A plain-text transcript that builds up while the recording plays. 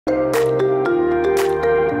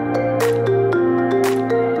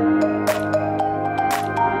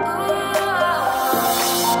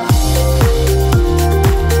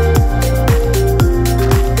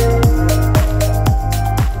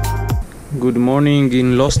Morning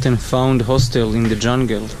in Lost and Found Hostel in the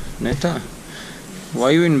jungle. Neta, why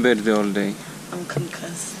are you in bed the whole day? I'm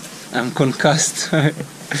concussed. I'm concussed. I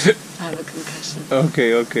have a concussion.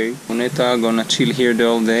 Okay. Neta gonna chill here the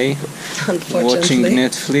whole day, watching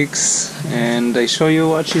Netflix, and I show you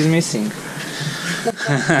what she's missing.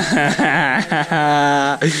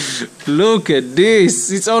 Look at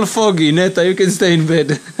this, it's all foggy. Neta, you can stay in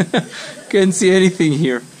bed. Can't see anything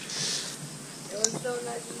here.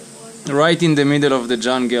 Right in the middle of the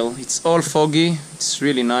jungle. It's all foggy. It's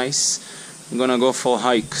really nice. I'm gonna go for a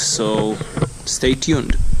hike, so stay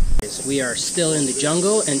tuned. We are still in the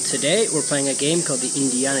jungle, and today we're playing a game called the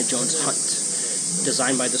Indiana Jones Hunt,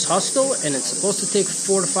 designed by this hostel, and it's supposed to take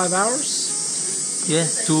 4 to 5 hours. Yeah,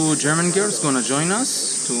 2 German girls gonna join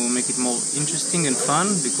us to make it more interesting and fun,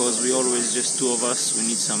 because we always just 2 of us. We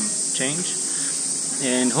need some change.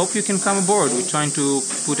 And hope you can come aboard. We're trying to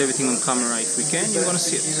put everything on camera. If we can, you're gonna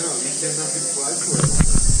see it.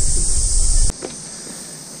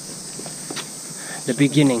 The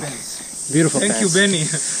beginning. Beautiful. Thank you, Benny.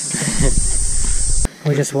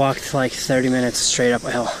 We just walked like 30 minutes straight up a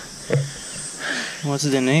hill. What's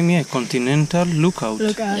the name? Yeah, Continental Lookout.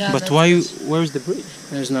 Yeah, but why? Where's the bridge?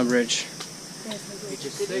 There's no bridge.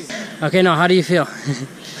 Okay, now how do you feel?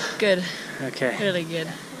 Good. Okay. Really good.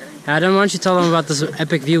 Adam, why don't you tell them about this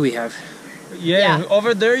epic view we have? Yeah,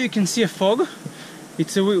 over there you can see a fog.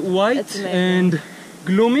 It's a white and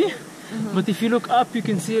gloomy, but if you look up you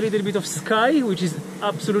can see a little bit of sky, which is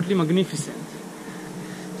absolutely magnificent.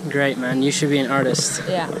 Great, man. You should be an artist.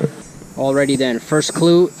 Yeah. Alrighty then, first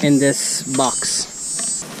clue in this box.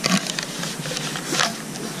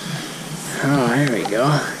 Oh, there we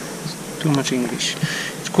go. Too much English.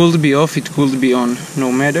 It could be off, it could be on.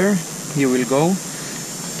 No matter, you will go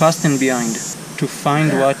past and behind. To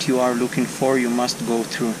find what you are looking for, you must go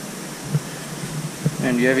through.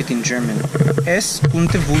 And you have it in German. Es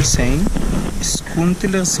könnte wohl sein, es könnte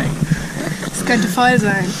leer sein. Es könnte voll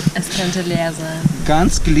sein. Es könnte leer sein.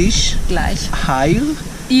 Ganz gleich. Heil.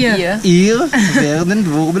 Ihr werden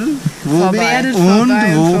Wirbel, Werdet und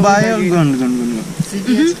vorbei und wobei vorübergehen.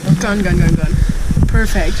 Gone.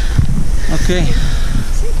 Perfect. Okay.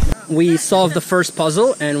 We solved the first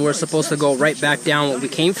puzzle, and we're supposed to go right back down what we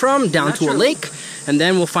came from, down to a lake, and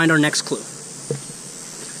then we'll find our next clue.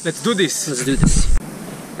 Let's do this. Let's do this.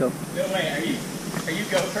 Go. Are you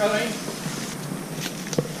GoProing?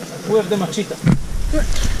 Who have the machita?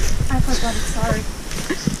 I forgot it, sorry.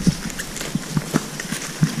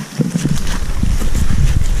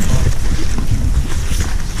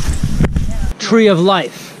 Tree of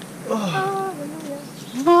life. Oh.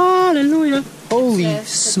 Hallelujah. Holy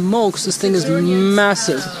smokes, this thing is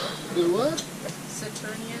massive.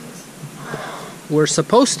 We're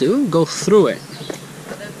supposed to go through it.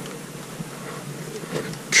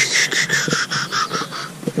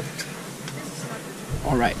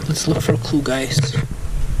 Alright, let's look for a clue, guys.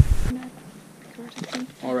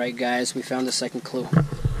 Alright, guys, we found the second clue.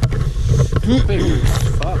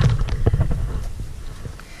 Fuck.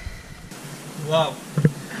 Wow.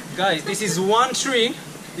 Guys, this is one tree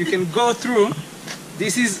you can go through.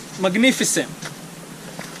 This is magnificent.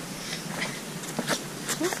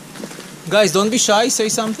 Guys, don't be shy. Say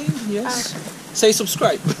something. Yes. Say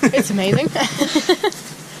subscribe. It's amazing.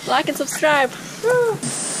 Like and subscribe. Woo.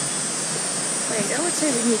 Wait, I would say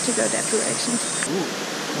we need to go that direction. Ooh,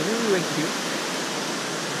 why don't we wait here?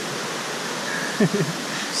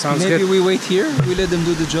 Sounds Maybe good. we wait here. We let them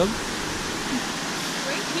do the job.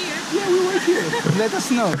 Wait here. Yeah, we wait here. Let us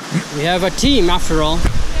know. We have a team after all.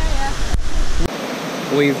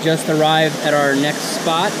 We've just arrived at our next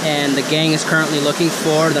spot, and the gang is currently looking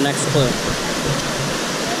for the next clue.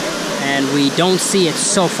 And we don't see it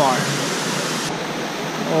so far.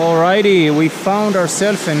 Alrighty, we found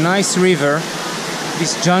ourselves a nice river.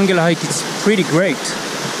 This jungle hike is pretty great.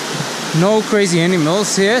 No crazy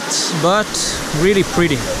animals yet, but really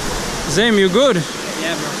pretty. Zame, you good?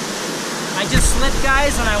 Yeah, bro. I just slipped,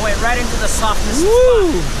 guys, and I went right into the softest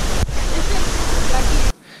Woo!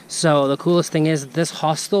 spot. So the coolest thing is this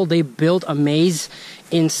hostel, they built a maze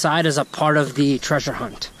inside as a part of the treasure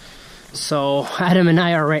hunt. So Adam and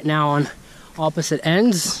I are right now on opposite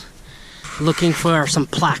ends looking for some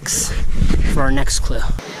plaques for our next clue.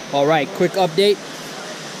 Alright, quick update.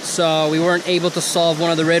 So we weren't able to solve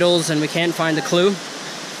one of the riddles and we can't find the clue.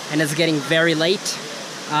 And it's getting very late.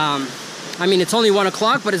 I mean, it's only 1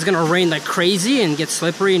 o'clock, but it's gonna rain like crazy and get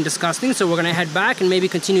slippery and disgusting. So we're gonna head back and maybe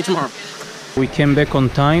continue tomorrow. We came back on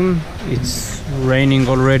time. It's raining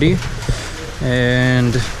already.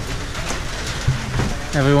 And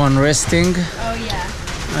everyone resting. Oh yeah.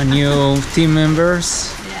 A new team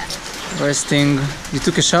members. Yeah. Resting. You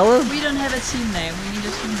took a shower? We don't have a team name. We need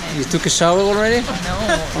a team name. You took a shower already? No.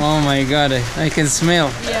 Oh my god, I can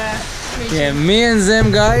smell. Yeah. Yeah, me and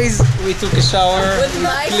them guys, we took a shower. With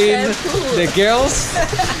my Cleaned shampoo. the girls.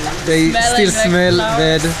 They Smelling still like smell flowers.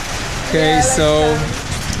 bad. Okay, Yeah, like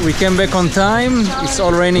so we came back on time. It's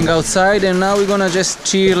all raining outside, and now we're gonna just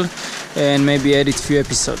chill and maybe edit few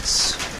episodes.